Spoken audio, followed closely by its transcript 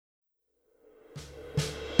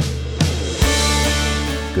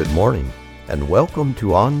Good morning, and welcome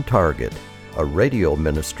to On Target, a radio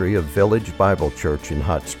ministry of Village Bible Church in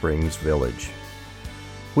Hot Springs Village.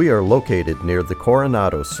 We are located near the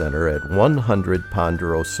Coronado Center at 100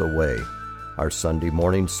 Ponderosa Way. Our Sunday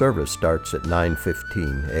morning service starts at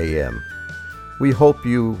 9:15 a.m. We hope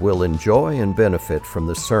you will enjoy and benefit from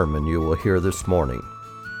the sermon you will hear this morning.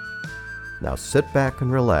 Now sit back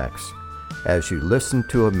and relax as you listen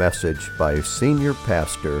to a message by Senior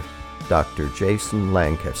Pastor Dr. Jason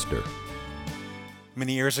Lancaster.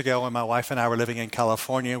 Many years ago, when my wife and I were living in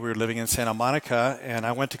California, we were living in Santa Monica, and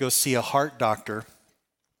I went to go see a heart doctor.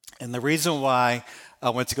 And the reason why I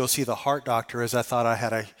went to go see the heart doctor is I thought I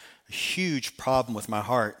had a huge problem with my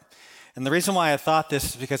heart. And the reason why I thought this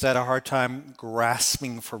is because I had a hard time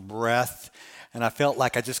grasping for breath, and I felt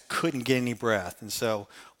like I just couldn't get any breath. And so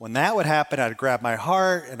when that would happen, I'd grab my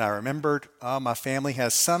heart, and I remembered my family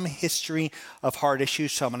has some history of heart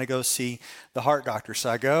issues, so I'm going to go see the heart doctor. So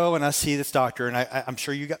I go and I see this doctor, and I'm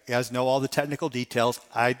sure you guys know all the technical details.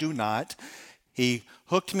 I do not. He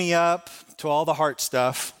hooked me up to all the heart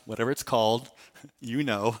stuff, whatever it's called, you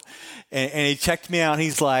know, and he checked me out, and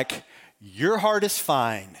he's like, "Your heart is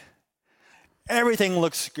fine. Everything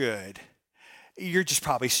looks good. You're just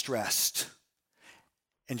probably stressed."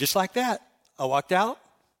 And just like that, I walked out,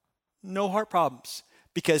 no heart problems.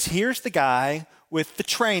 Because here's the guy with the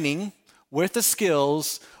training, with the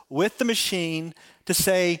skills, with the machine to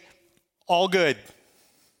say, all good.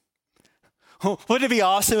 Wouldn't it be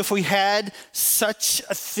awesome if we had such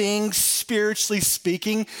a thing, spiritually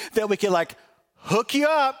speaking, that we could like hook you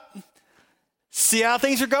up, see how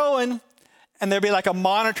things are going, and there'd be like a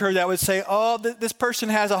monitor that would say, oh, this person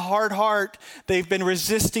has a hard heart. They've been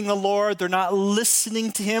resisting the Lord. They're not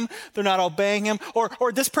listening to Him. They're not obeying Him.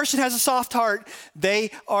 Or this person has a soft heart.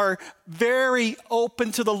 They are very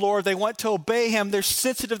open to the Lord. They want to obey Him. They're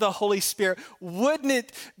sensitive to the Holy Spirit. Wouldn't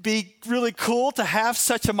it be really cool to have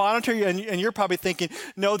such a monitor? And you're probably thinking,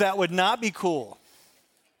 no, that would not be cool.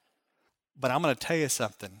 But I'm going to tell you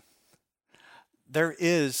something. There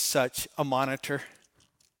is such a monitor.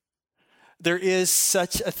 There is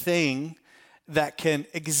such a thing that can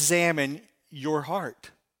examine your heart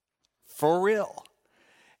for real.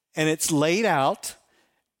 And it's laid out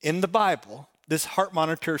in the Bible, this heart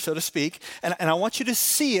monitor, so to speak. And I want you to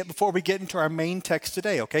see it before we get into our main text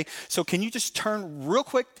today, okay? So can you just turn real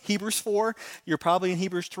quick, Hebrews 4. You're probably in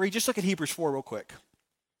Hebrews 3. Just look at Hebrews 4 real quick.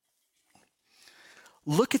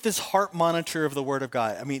 Look at this heart monitor of the Word of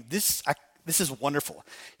God. I mean, this is wonderful.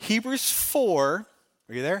 Hebrews 4.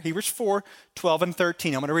 Are you there? Hebrews 4, 12 and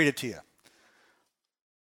 13. I'm going to read it to you.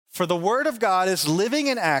 For the word of God is living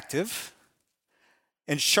and active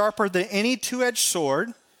and sharper than any two-edged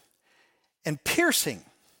sword and piercing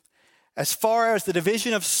as far as the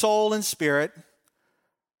division of soul and spirit,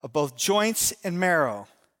 of both joints and marrow,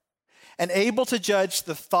 and able to judge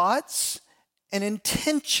the thoughts and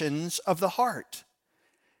intentions of the heart.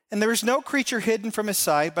 And there is no creature hidden from His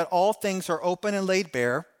sight, but all things are open and laid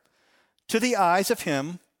bare to the eyes of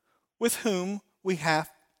Him with whom we have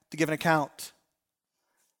to give an account.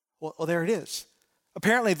 Well, there it is.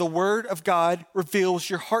 Apparently, the Word of God reveals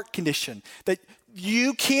your heart condition, that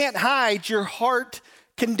you can't hide your heart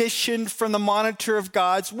condition from the monitor of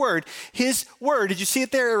God's Word. His Word, did you see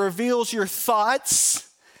it there? It reveals your thoughts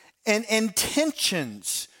and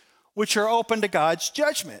intentions, which are open to God's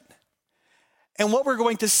judgment. And what we're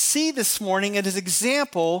going to see this morning is an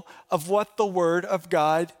example of what the Word of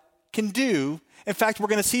God can do. In fact, we're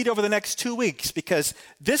going to see it over the next 2 weeks, because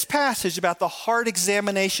this passage about the heart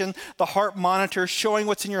examination, the heart monitor, showing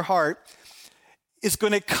what's in your heart, is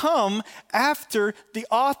going to come after the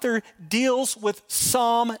author deals with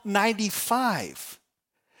Psalm 95.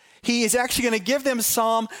 He is actually going to give them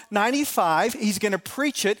Psalm 95. He's going to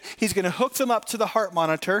preach it. He's going to hook them up to the heart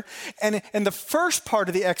monitor. And in the first part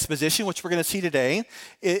of the exposition, which we're going to see today,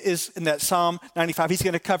 is in that Psalm 95. He's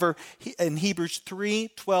going to cover in Hebrews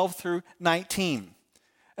 3, 12 through 19.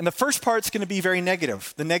 And the first part's going to be very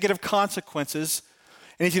negative, the negative consequences.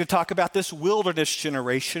 And he's going to talk about this wilderness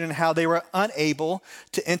generation and how they were unable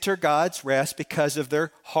to enter God's rest because of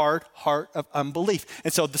their hard heart of unbelief.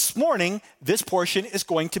 And so this morning, this portion is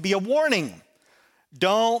going to be a warning.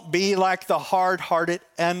 Don't be like the hard-hearted,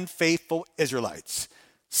 unfaithful Israelites.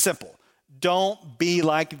 Simple. Don't be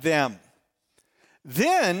like them.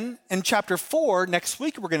 Then in chapter 4, next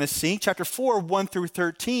week we're going to see, chapter 4, 1 through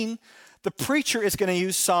 13, the preacher is going to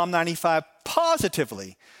use Psalm 95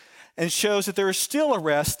 positively and shows that there is still a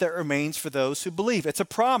rest that remains for those who believe. It's a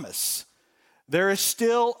promise. There is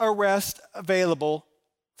still a rest available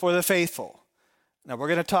for the faithful. Now, we're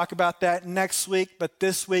going to talk about that next week, but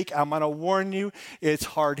this week I'm going to warn you, it's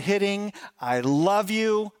hard-hitting. I love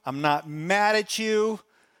you. I'm not mad at you.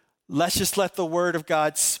 Let's just let the Word of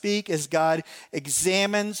God speak as God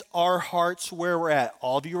examines our hearts where we're at.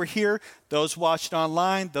 All of you are here, those watching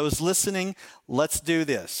online, those listening, let's do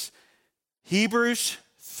this. Hebrews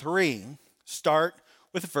 3, start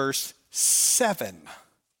with verse 7.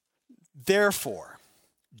 Therefore,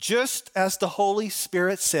 just as the Holy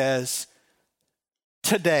Spirit says,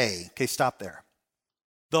 today. Okay, stop there.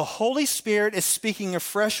 The Holy Spirit is speaking a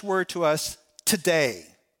fresh word to us today.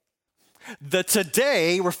 The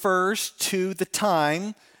today refers to the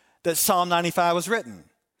time that Psalm 95 was written.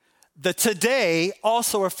 The today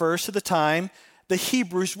also refers to the time the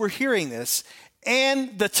Hebrews were hearing this.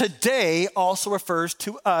 And the today also refers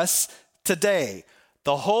to us today.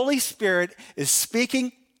 The Holy Spirit is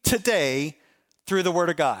speaking today through the Word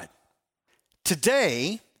of God.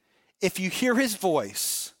 Today, if you hear his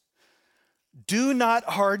voice, do not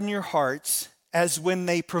harden your hearts as when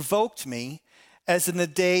they provoked me, as in the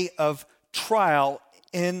day of trial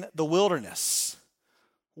in the wilderness,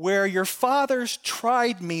 where your fathers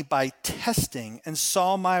tried me by testing and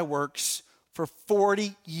saw my works for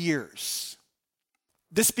 40 years.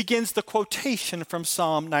 This begins the quotation from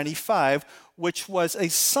Psalm 95, which was a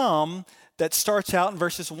psalm that starts out in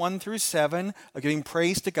verses 1 through 7, of giving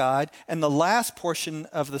praise to God, and the last portion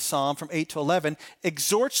of the psalm from 8 to 11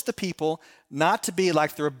 exhorts the people not to be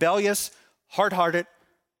like the rebellious, hard-hearted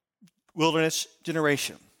wilderness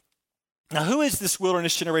generation. Now, who is this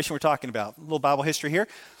wilderness generation we're talking about? A little Bible history here.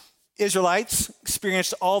 Israelites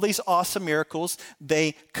experienced all these awesome miracles.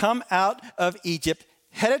 They come out of Egypt,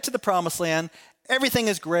 headed to the promised land. Everything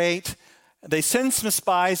is great. They send some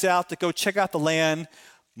spies out to go check out the land.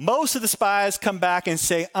 Most of the spies come back and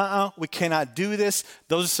say, we cannot do this.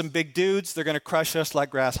 Those are some big dudes. They're going to crush us like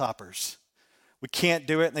grasshoppers. We can't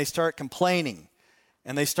do it. And they start complaining,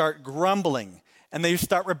 and they start grumbling, and they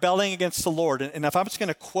start rebelling against the Lord. And if I'm just going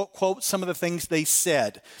to quote some of the things they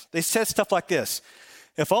said stuff like this.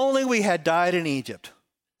 If only we had died in Egypt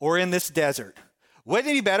or in this desert. Wouldn't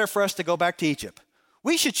it be better for us to go back to Egypt?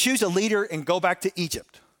 We should choose a leader and go back to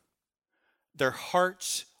Egypt. Their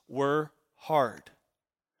hearts were hard.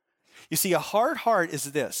 You see, a hard heart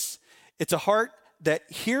is this. It's a heart that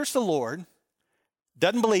hears the Lord,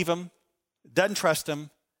 doesn't believe him, doesn't trust him,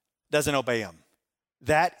 doesn't obey him.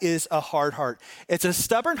 That is a hard heart. It's a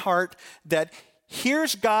stubborn heart that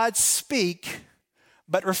hears God speak,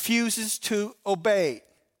 but refuses to obey.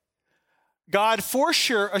 God for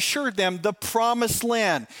sure assured them the promised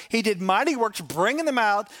land. He did mighty works bringing them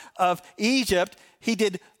out of Egypt. He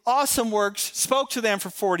did awesome works, spoke to them for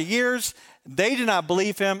 40 years. They did not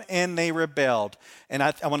believe him, and they rebelled. And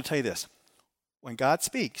I want to tell you this. When God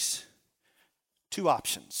speaks, two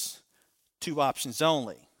options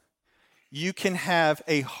only. You can have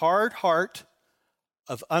a hard heart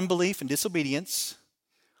of unbelief and disobedience,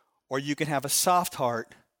 or you can have a soft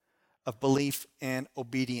heart of belief and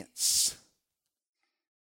obedience.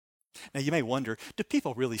 Now, you may wonder, do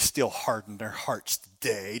people really still harden their hearts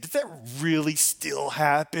today? Does that really still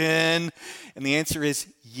happen? And the answer is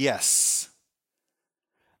yes.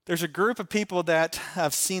 There's a group of people that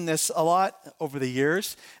have seen this a lot over the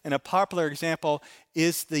years, and a popular example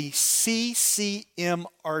is the CCM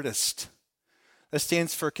artist. That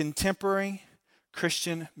stands for Contemporary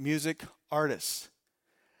Christian Music Artists.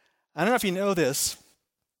 I don't know if you know this,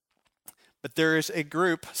 but there is a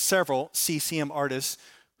group, several CCM artists,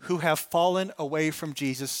 who have fallen away from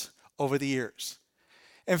Jesus over the years.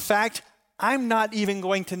 In fact, I'm not even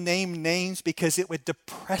going to name names because it would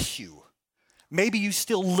depress you. Maybe you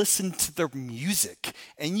still listen to their music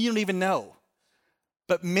and you don't even know.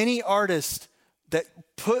 But many artists that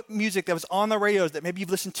put music that was on the radios that maybe you've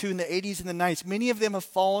listened to in the 80s and the 90s, many of them have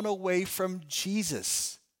fallen away from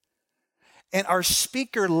Jesus. And our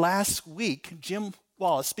speaker last week, Jim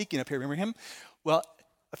Wallace, speaking up here, remember him? Well,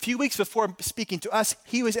 a few weeks before speaking to us,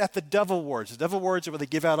 he was at the Dove Awards. The Dove Awards are where they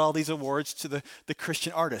give out all these awards to the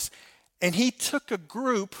Christian artists. And he took a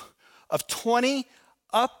group of 20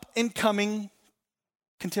 up-and-coming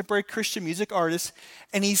contemporary Christian music artists,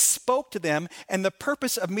 and he spoke to them. And the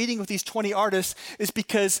purpose of meeting with these 20 artists is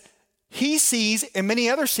because he sees, and many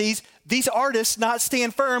others sees, these artists not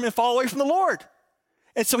stand firm and fall away from the Lord.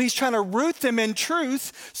 And so he's trying to root them in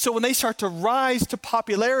truth, so when they start to rise to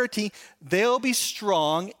popularity, they'll be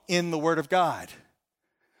strong in the Word of God.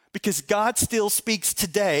 Because God still speaks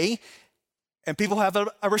today, and people have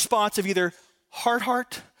a response of either hard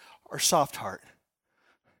heart or soft heart.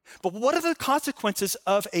 But what are the consequences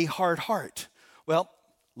of a hard heart? Well,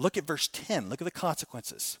 look at verse 10. Look at the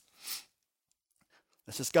consequences.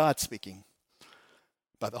 This is God speaking.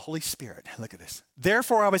 by the Holy Spirit. Look at this.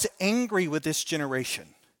 Therefore I was angry with this generation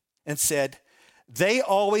and said, they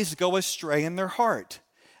always go astray in their heart,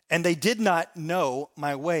 and they did not know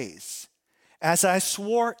my ways. As I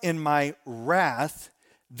swore in my wrath,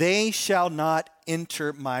 they shall not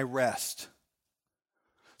enter my rest.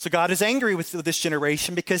 So God is angry with this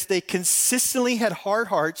generation because they consistently had hard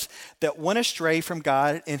hearts that went astray from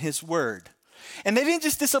God and his word. And they didn't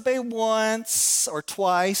just disobey once or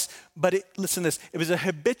twice, but listen to this, it was a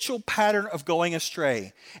habitual pattern of going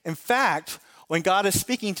astray. In fact, when God is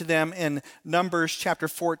speaking to them in Numbers chapter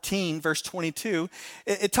 14, verse 22,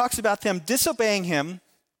 it talks about them disobeying him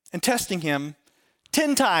and testing him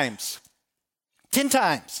 10 times. 10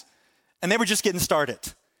 times. And they were just getting started.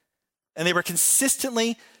 And they were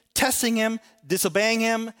consistently testing him, disobeying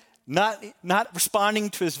him, not responding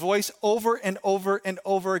to his voice over and over and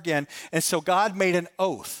over again. And so God made an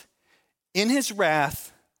oath. In his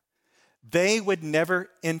wrath, they would never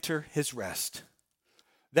enter his rest.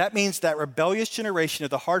 That means that rebellious generation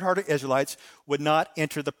of the hard-hearted Israelites would not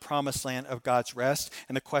enter the promised land of God's rest.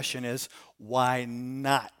 And the question is, why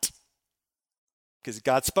not? Because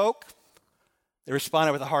God spoke, they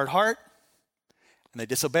responded with a hard heart, and they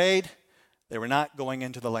disobeyed. They were not going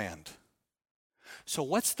into the land. So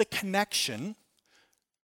what's the connection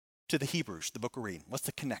to the Hebrews, the book we're reading? What's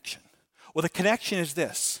the connection? Well, the connection is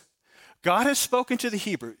this. God has spoken to the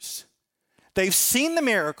Hebrews. They've seen the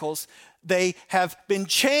miracles. They have been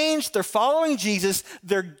changed. They're following Jesus.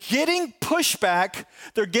 They're getting pushback.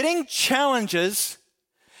 They're getting challenges.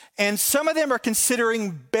 And some of them are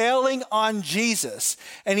considering bailing on Jesus.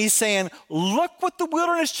 And he's saying, look what the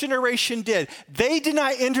wilderness generation did. They did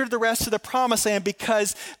not enter the rest of the promised land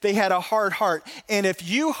because they had a hard heart. And if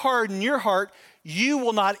you harden your heart, you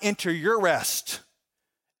will not enter your rest.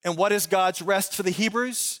 And what is God's rest for the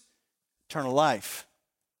Hebrews? Eternal life,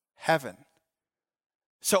 heaven.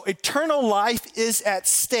 So eternal life is at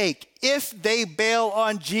stake. If they bail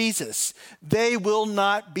on Jesus, they will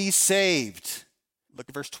not be saved. Look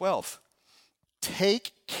at verse 12.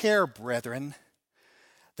 Take care, brethren,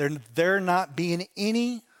 there not be in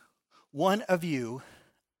any one of you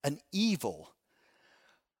an evil,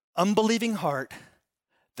 unbelieving heart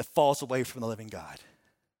that falls away from the living God.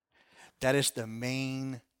 That is the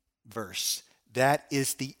main verse. That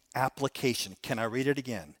is the application. Can I read it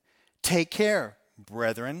again? Take care,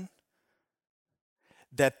 brethren,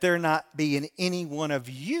 that there not be in any one of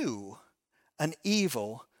you an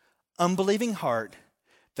evil, unbelieving heart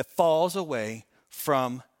that falls away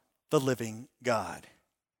from the living God.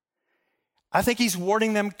 I think he's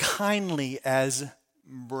warning them kindly as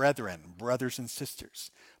brethren, brothers and sisters,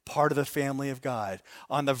 part of the family of God,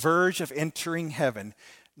 on the verge of entering heaven,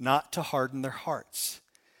 not to harden their hearts.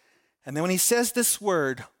 And then when he says this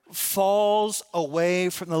word, falls away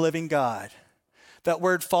from the living God, that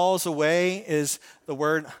word falls away is the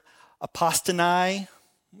word apostanai.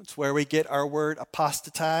 It's where we get our word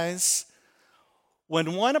apostatize.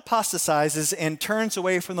 When one apostatizes and turns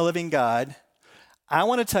away from the living God, I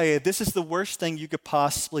want to tell you, this is the worst thing you could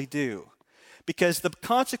possibly do. Because the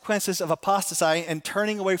consequences of apostasy and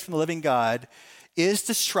turning away from the living God is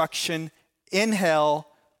destruction in hell,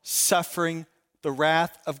 suffering, the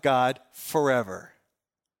wrath of God forever.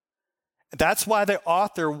 That's why the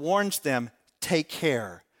author warns them, take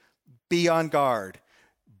care, be on guard,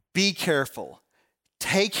 be careful,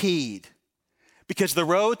 take heed. Because the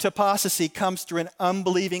road to apostasy comes through an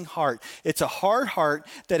unbelieving heart. It's a hard heart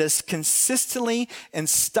that is consistently and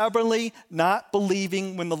stubbornly not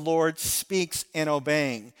believing when the Lord speaks and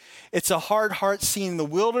obeying. It's a hard heart seeing the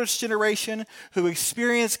wilderness generation who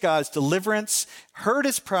experienced God's deliverance, heard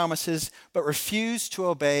his promises, but refused to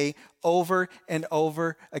obey over and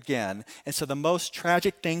over again. And so the most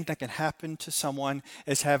tragic thing that can happen to someone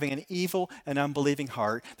is having an evil and unbelieving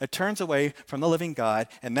heart that turns away from the living God.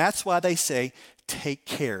 And that's why they say, take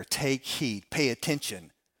care, take heed, pay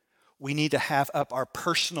attention. We need to have up our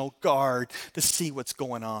personal guard to see what's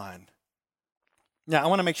going on. Now, I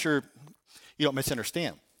want to make sure you don't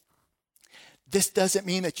misunderstand. This doesn't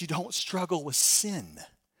mean that you don't struggle with sin.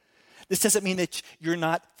 This doesn't mean that you're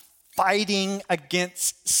not fighting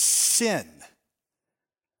against sin.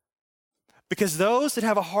 Because those that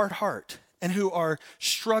have a hard heart and who are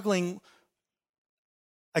struggling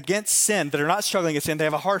against sin, that are not struggling against sin, they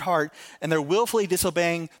have a hard heart and they're willfully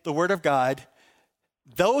disobeying the word of God,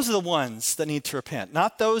 those are the ones that need to repent,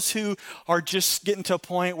 not those who are just getting to a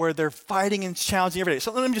point where they're fighting and challenging every day.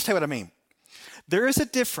 So let me just tell you what I mean. There is a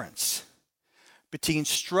difference between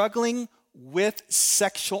struggling with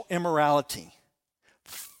sexual immorality,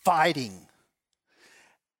 fighting,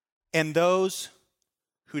 and those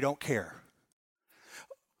who don't care.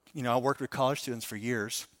 I worked with college students for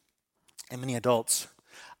years and many adults.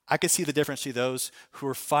 I could see the difference between those who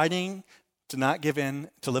were fighting to not give in,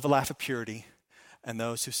 to live a life of purity, and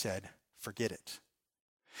those who said, forget it.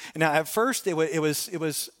 And now at first it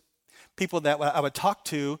was people that I would talk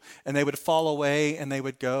to, and they would fall away, and they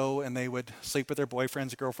would go, and they would sleep with their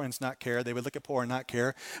boyfriends, girlfriends, not care. They would look at porn, not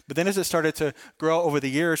care. But then as it started to grow over the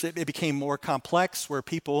years, it became more complex, where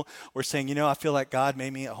people were saying, I feel like God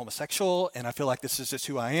made me a homosexual, and I feel like this is just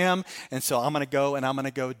who I am, and so I'm going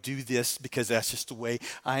to go do this because that's just the way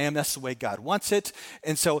I am. That's the way God wants it.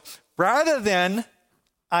 And so rather than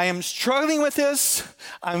I am struggling with this,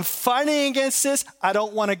 I'm fighting against this, I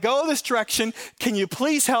don't want to go this direction, can you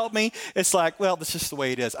please help me? It's like, well, this is the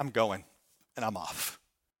way it is. I'm going, and I'm off.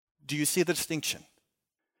 Do you see the distinction?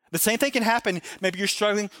 The same thing can happen. Maybe you're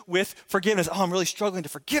struggling with forgiveness. Oh, I'm really struggling to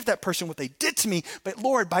forgive that person, what they did to me. But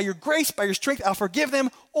Lord, by your grace, by your strength, I'll forgive them,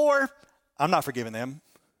 or I'm not forgiving them.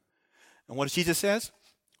 And what does Jesus says?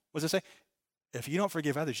 What does it say? If you don't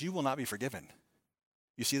forgive others, you will not be forgiven.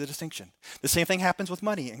 You see the distinction? The same thing happens with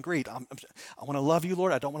money and greed. I want to love you,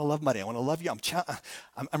 Lord. I don't want to love money. I want to love you.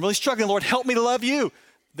 I'm really struggling, Lord. Help me to love you.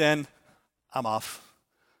 Then I'm off.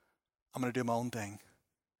 I'm going to do my own thing.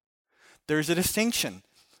 There's a distinction.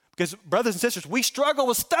 Because brothers and sisters, we struggle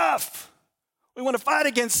with stuff. We want to fight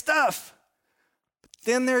against stuff. But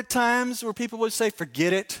then there are times where people would say,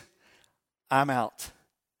 forget it. I'm out.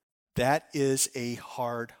 That is a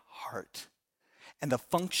hard heart. And the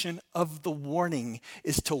function of the warning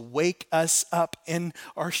is to wake us up in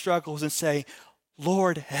our struggles and say,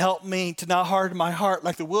 Lord, help me to not harden my heart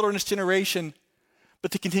like the wilderness generation,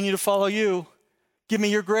 but to continue to follow you. Give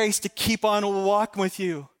me your grace to keep on walking with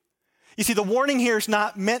you. You see, the warning here is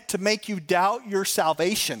not meant to make you doubt your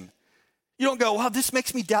salvation. You don't go, wow, this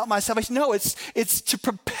makes me doubt my salvation. No, it's to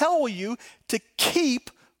propel you to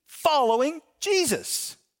keep following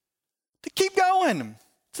Jesus, to keep going.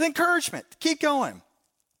 It's an encouragement to keep going.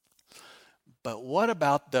 But what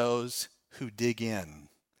about those who dig in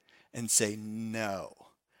and say, no,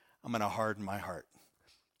 I'm going to harden my heart?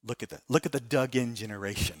 Look at the dug in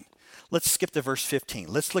generation. Let's skip to verse 15.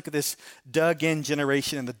 Let's look at this dug in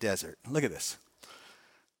generation in the desert. Look at this.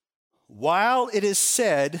 While it is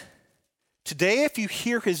said, today if you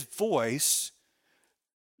hear his voice,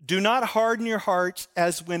 do not harden your hearts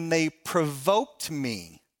as when they provoked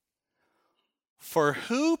me. For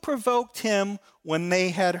who provoked him when they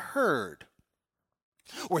had heard?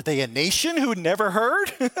 Were they a nation who never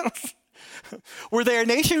heard? Were they a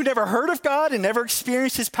nation who never heard of God and never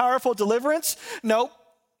experienced his powerful deliverance? Nope.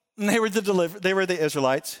 They were the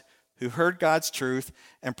Israelites who heard God's truth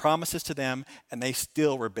and promises to them, and they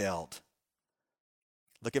still rebelled.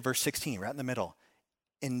 Look at verse 16, right in the middle.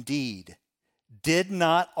 Indeed, did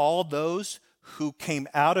not all those who came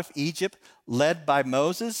out of Egypt led by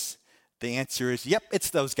Moses? The answer is, yep,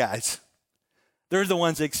 it's those guys. They're the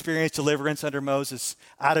ones that experienced deliverance under Moses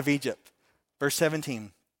out of Egypt. Verse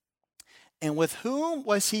 17. And with whom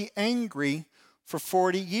was he angry for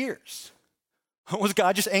 40 years? Was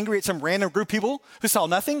God just angry at some random group of people who saw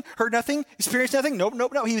nothing, heard nothing, experienced nothing? Nope.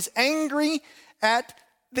 He was angry at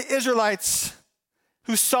the Israelites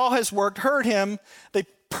who saw his work, heard him. They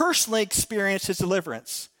personally experienced his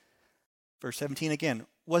deliverance. Verse 17 again.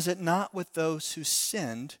 Was it not with those who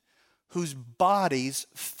sinned, whose bodies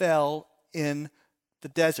fell in the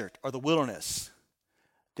desert or the wilderness?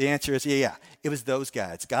 The answer is, yeah, it was those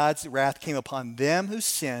guys. God's wrath came upon them who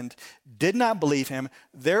sinned, did not believe him.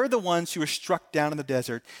 They're the ones who were struck down in the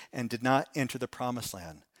desert and did not enter the promised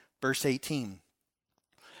land. Verse 18,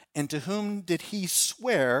 and to whom did he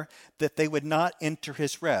swear that they would not enter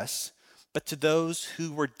his rest, but to those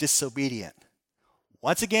who were disobedient?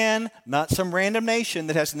 Once again, not some random nation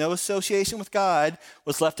that has no association with God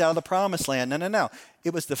was left out of the promised land. No.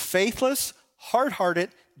 It was the faithless, hard-hearted,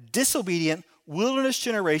 disobedient, wilderness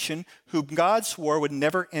generation whom God swore would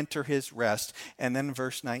never enter his rest. And then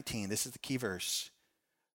verse 19, this is the key verse.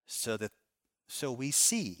 So we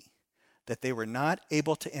see that they were not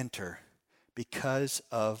able to enter because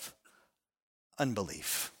of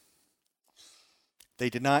unbelief. They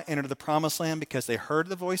did not enter the promised land because they heard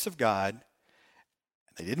the voice of God.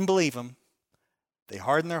 They didn't believe him. They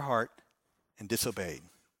hardened their heart and disobeyed.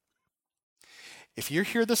 If you're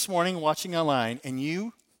here this morning watching online and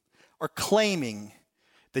you are claiming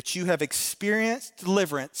that you have experienced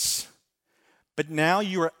deliverance, but now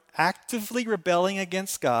you are actively rebelling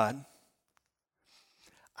against God,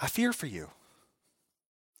 I fear for you.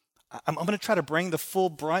 I'm going to try to bring the full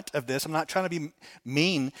brunt of this. I'm not trying to be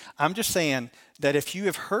mean. I'm just saying that if you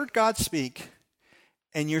have heard God speak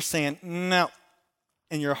and you're saying, no,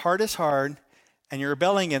 and your heart is hard and you're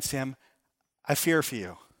rebelling against him, I fear for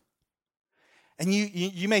you. And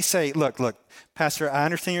you may say, look, Pastor, I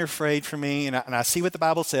understand you're afraid for me, and I see what the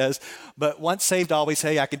Bible says, but once saved, always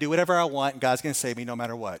saved. I can do whatever I want, and God's going to save me no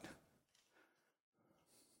matter what.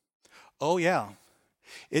 Oh, yeah,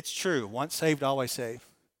 it's true. Once saved, always saved.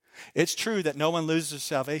 It's true that no one loses their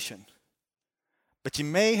salvation, but you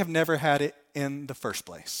may have never had it in the first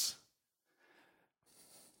place.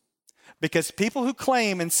 Because people who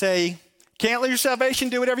claim and say, can't lose your salvation,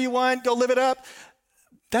 do whatever you want, go live it up,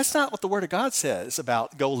 that's not what the Word of God says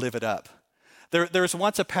about go live it up. There was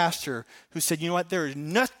once a pastor who said, you know what, there is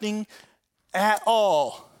nothing at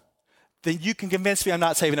all that you can convince me I'm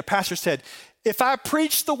not saved. And a pastor said, if I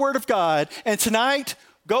preach the Word of God and tonight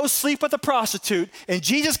go sleep with a prostitute and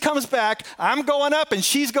Jesus comes back, I'm going up and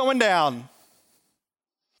she's going down.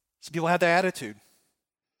 Some people have that attitude.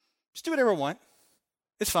 Just do whatever I want.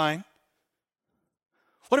 It's fine.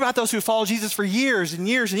 What about those who follow Jesus for years and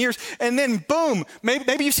years and years, and then boom,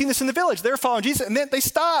 maybe you've seen this in the village. They're following Jesus, and then they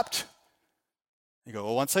stopped. You go,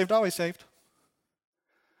 well, once saved, always saved.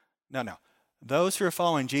 No. Those who are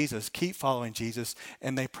following Jesus keep following Jesus,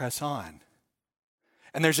 and they press on.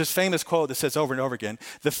 And there's this famous quote that says over and over again,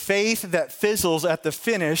 the faith that fizzles at the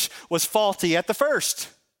finish was faulty at the first.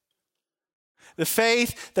 The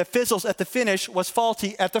faith that fizzles at the finish was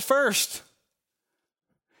faulty at the first.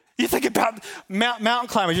 You think about mountain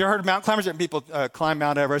climbers. You ever heard of mountain climbers? People climb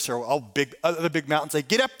Mount Everest or other big mountains. They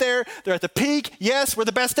get up there. They're at the peak. Yes, we're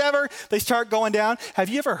the best ever. They start going down. Have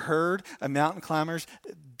you ever heard of mountain climbers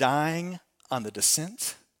dying on the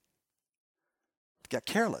descent? Got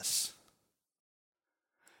careless.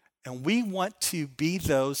 And we want to be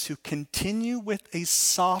those who continue with a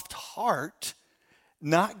soft heart,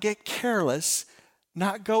 not get careless,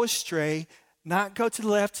 not go astray, not go to the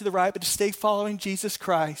left, to the right, but to stay following Jesus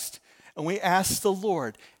Christ. And we ask the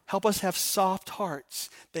Lord, help us have soft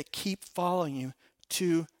hearts that keep following you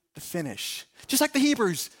to the finish. Just like the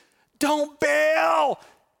Hebrews, don't bail.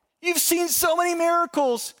 You've seen so many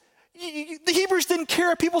miracles. The Hebrews didn't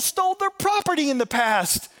care if people stole their property in the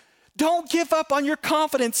past. Don't give up on your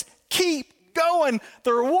confidence. Keep going.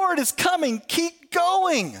 The reward is coming. Keep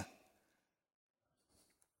going.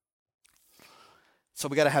 So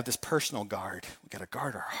we got to have this personal guard. We got to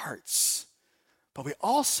guard our hearts. But we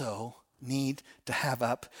also need to have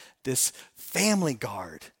up this family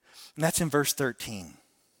guard. And that's in verse 13.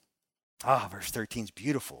 Verse 13 is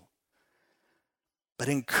beautiful. But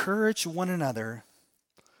encourage one another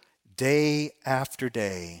day after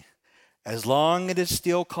day, as long as it is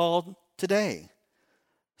still called today,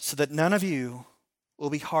 so that none of you will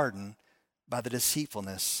be hardened by the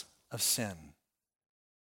deceitfulness of sin.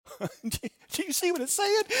 Do you see what it's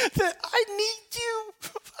saying? That I need you.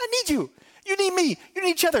 I need you. You need me. You need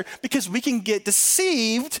each other, because we can get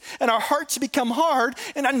deceived and our hearts become hard.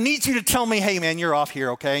 And I need you to tell me, hey, man, you're off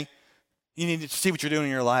here, okay? You need to see what you're doing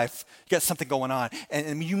in your life. You got something going on.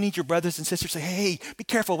 And you need your brothers and sisters to say, hey, be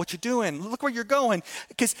careful what you're doing. Look where you're going.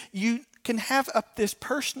 Because you can have up this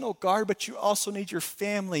personal guard, but you also need your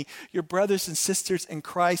family, your brothers and sisters in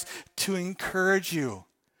Christ to encourage you,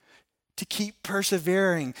 to keep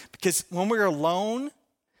persevering. Because when we're alone,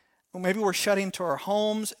 or maybe we're shut into our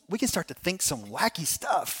homes, we can start to think some wacky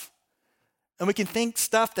stuff. And we can think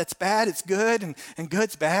stuff that's bad, it's good, and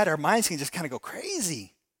good's bad. Our minds can just kind of go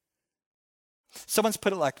crazy. Someone's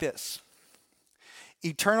put it like this: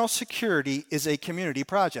 eternal security is a community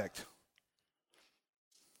project.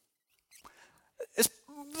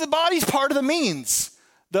 The body's part of the means.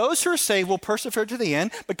 Those who are saved will persevere to the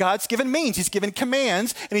end, but God's given means. He's given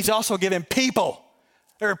commands, and he's also given people.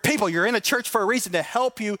 There are people, you're in a church for a reason, to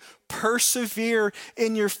help you persevere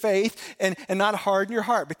in your faith and not harden your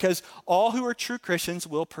heart, because all who are true Christians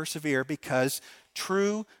will persevere, because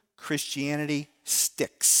true Christianity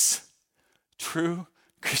sticks. True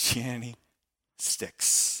Christianity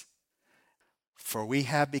sticks. For we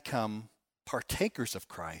have become partakers of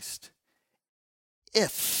Christ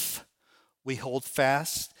if we hold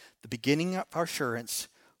fast the beginning of our assurance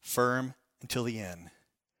firm until the end.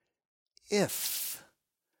 If.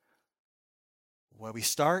 Where we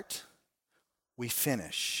start, we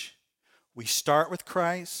finish. We start with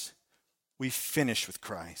Christ, we finish with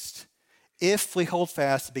Christ. If we hold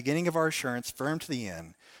fast the beginning of our assurance firm to the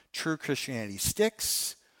end, true Christianity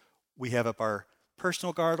sticks. We have up our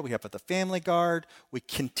personal guard, we have up the family guard. We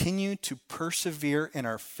continue to persevere in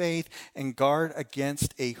our faith and guard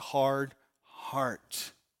against a hard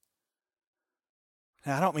heart.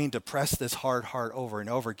 Now, I don't mean to press this hard heart over and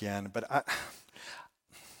over again, but I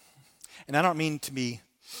don't mean to be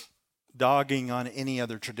dogging on any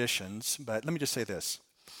other traditions, but let me just say this.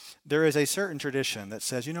 There is a certain tradition that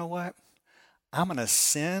says, you know what? I'm going to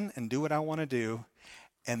sin and do what I want to do,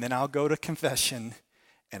 and then I'll go to confession,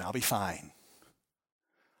 and I'll be fine.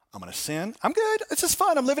 I'm going to sin. I'm good. It's just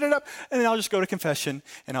fun. I'm living it up. And then I'll just go to confession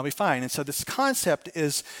and I'll be fine. And so this concept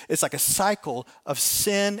it's like a cycle of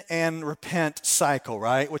sin and repent cycle,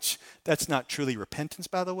 right? Which that's not truly repentance,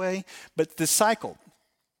 by the way, but this cycle.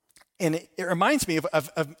 And it reminds me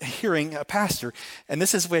of hearing a pastor, and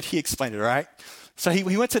this is what he explained it, all right? So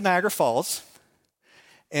he went to Niagara Falls,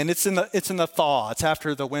 and it's in the thaw. It's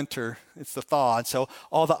after the winter. It's the thaw. And so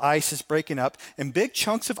all the ice is breaking up, and big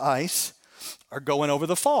chunks of ice are going over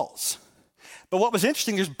the falls. But what was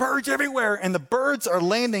interesting, there's birds everywhere, and the birds are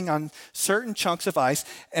landing on certain chunks of ice.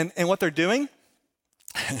 And what they're doing,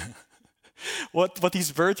 what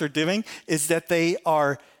these birds are doing is that they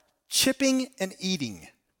are chipping and eating.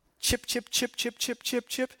 Chip, chip, chip, chip, chip, chip,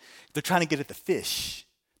 chip. They're trying to get at the fish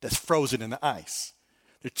that's frozen in the ice.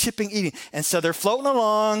 They're chipping, eating. And so they're floating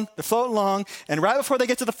along, and right before they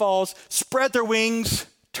get to the falls, spread their wings,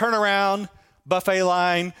 turn around, buffet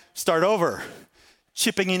line, start over.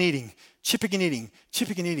 Chipping and eating, chipping and eating,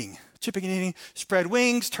 chipping and eating, chipping and eating, spread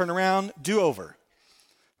wings, turn around, do over.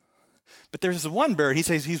 But there's one bird, he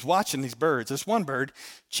says he's watching these birds. There's one bird,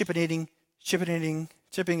 chipping and eating, chipping and eating,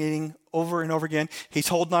 chipping and eating, over and over again. He's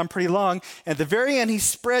holding on pretty long. And at the very end, he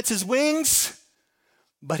spreads his wings,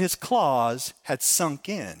 but his claws had sunk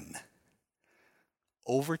in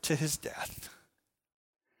over to his death.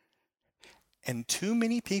 And too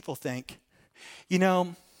many people think,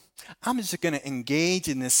 I'm just going to engage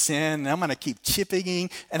in this sin, and I'm going to keep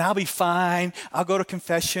chipping, and I'll be fine. I'll go to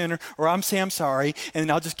confession, or I'm saying I'm sorry,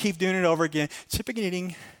 and I'll just keep doing it over again. Chipping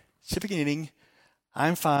and eating.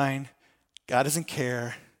 I'm fine. God doesn't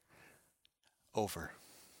care. Over.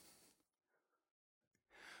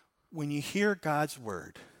 When you hear God's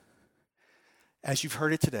word, as you've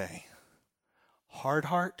heard it today, hard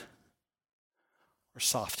heart or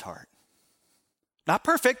soft heart? Not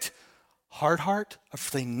perfect. Hard heart, of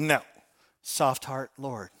saying no. Soft heart,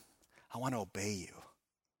 Lord, I want to obey you.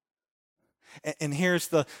 And here's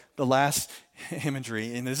the last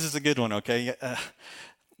imagery, and this is a good one, okay?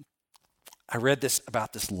 I read this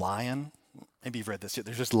about this lion. Maybe you've read this.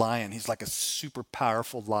 There's this lion. He's like a super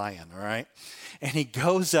powerful lion, all right? And he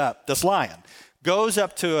this lion goes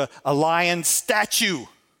up to a lion statue.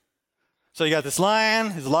 So you got this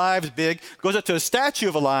lion, his live is big, goes up to a statue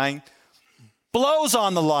of a lion, blows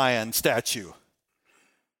on the lion statue.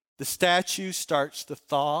 The statue starts to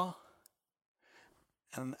thaw,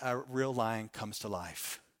 and a real lion comes to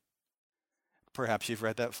life. Perhaps you've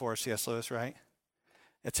read that before, C.S. Lewis, right?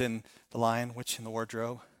 It's in The Lion, Witch, and the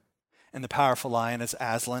Wardrobe. And the powerful lion is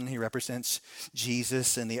Aslan. He represents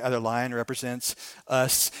Jesus, and the other lion represents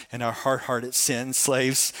us and our hard-hearted sin,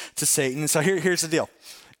 slaves to Satan. So here's the deal.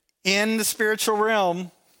 In the spiritual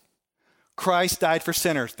realm, Christ died for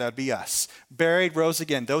sinners. That would be us. Buried, rose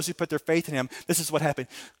again. Those who put their faith in him, this is what happened.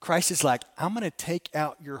 Christ is like, I'm going to take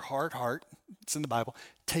out your hard heart. It's in the Bible.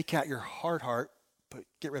 Take out your hard heart, but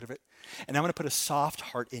get rid of it. And I'm going to put a soft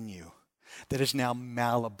heart in you that is now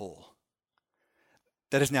malleable,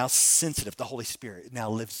 that is now sensitive. The Holy Spirit now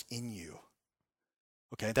lives in you.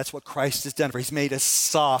 Okay, that's what Christ has done for. He's made us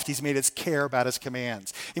soft. He's made us care about his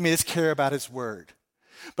commands. He made us care about his word.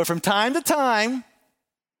 But from time to time,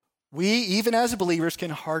 we, even as believers,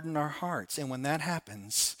 can harden our hearts. And when that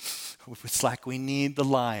happens, it's like we need the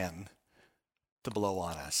lion to blow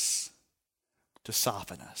on us, to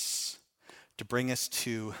soften us, to bring us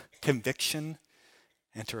to conviction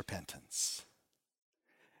and to repentance.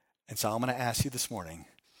 And so I'm going to ask you this morning,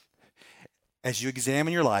 as you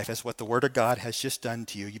examine your life, as what the Word of God has just done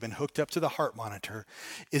to you, you've been hooked up to the heart monitor,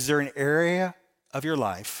 is there an area of your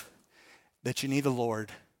life that you need the Lord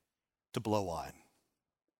to blow on?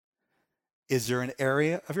 Is there an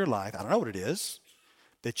area of your life, I don't know what it is,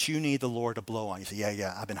 that you need the Lord to blow on? You say,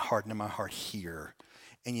 yeah, I've been hardening my heart here,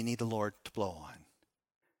 and you need the Lord to blow on.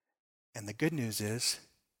 And the good news is,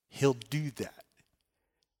 he'll do that.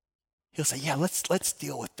 He'll say, yeah, let's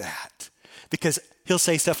deal with that. Because he'll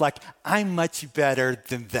say stuff like, I'm much better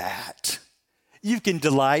than that. You can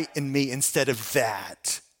delight in me instead of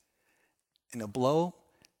that. And he'll blow,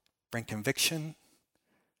 bring conviction.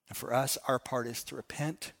 And for us, our part is to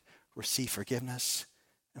repent, receive forgiveness,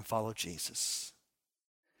 and follow Jesus.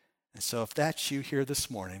 And so if that's you here this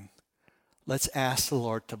morning, let's ask the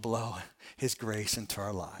Lord to blow his grace into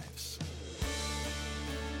our lives.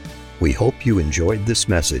 We hope you enjoyed this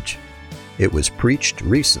message. It was preached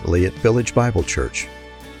recently at Village Bible Church.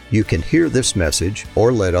 You can hear this message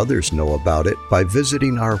or let others know about it by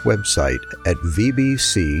visiting our website at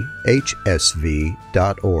vbchsv.org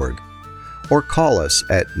or call us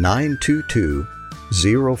at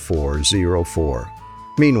 922-0404.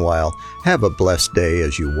 Meanwhile, have a blessed day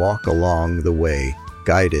as you walk along the way,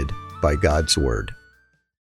 guided by God's Word.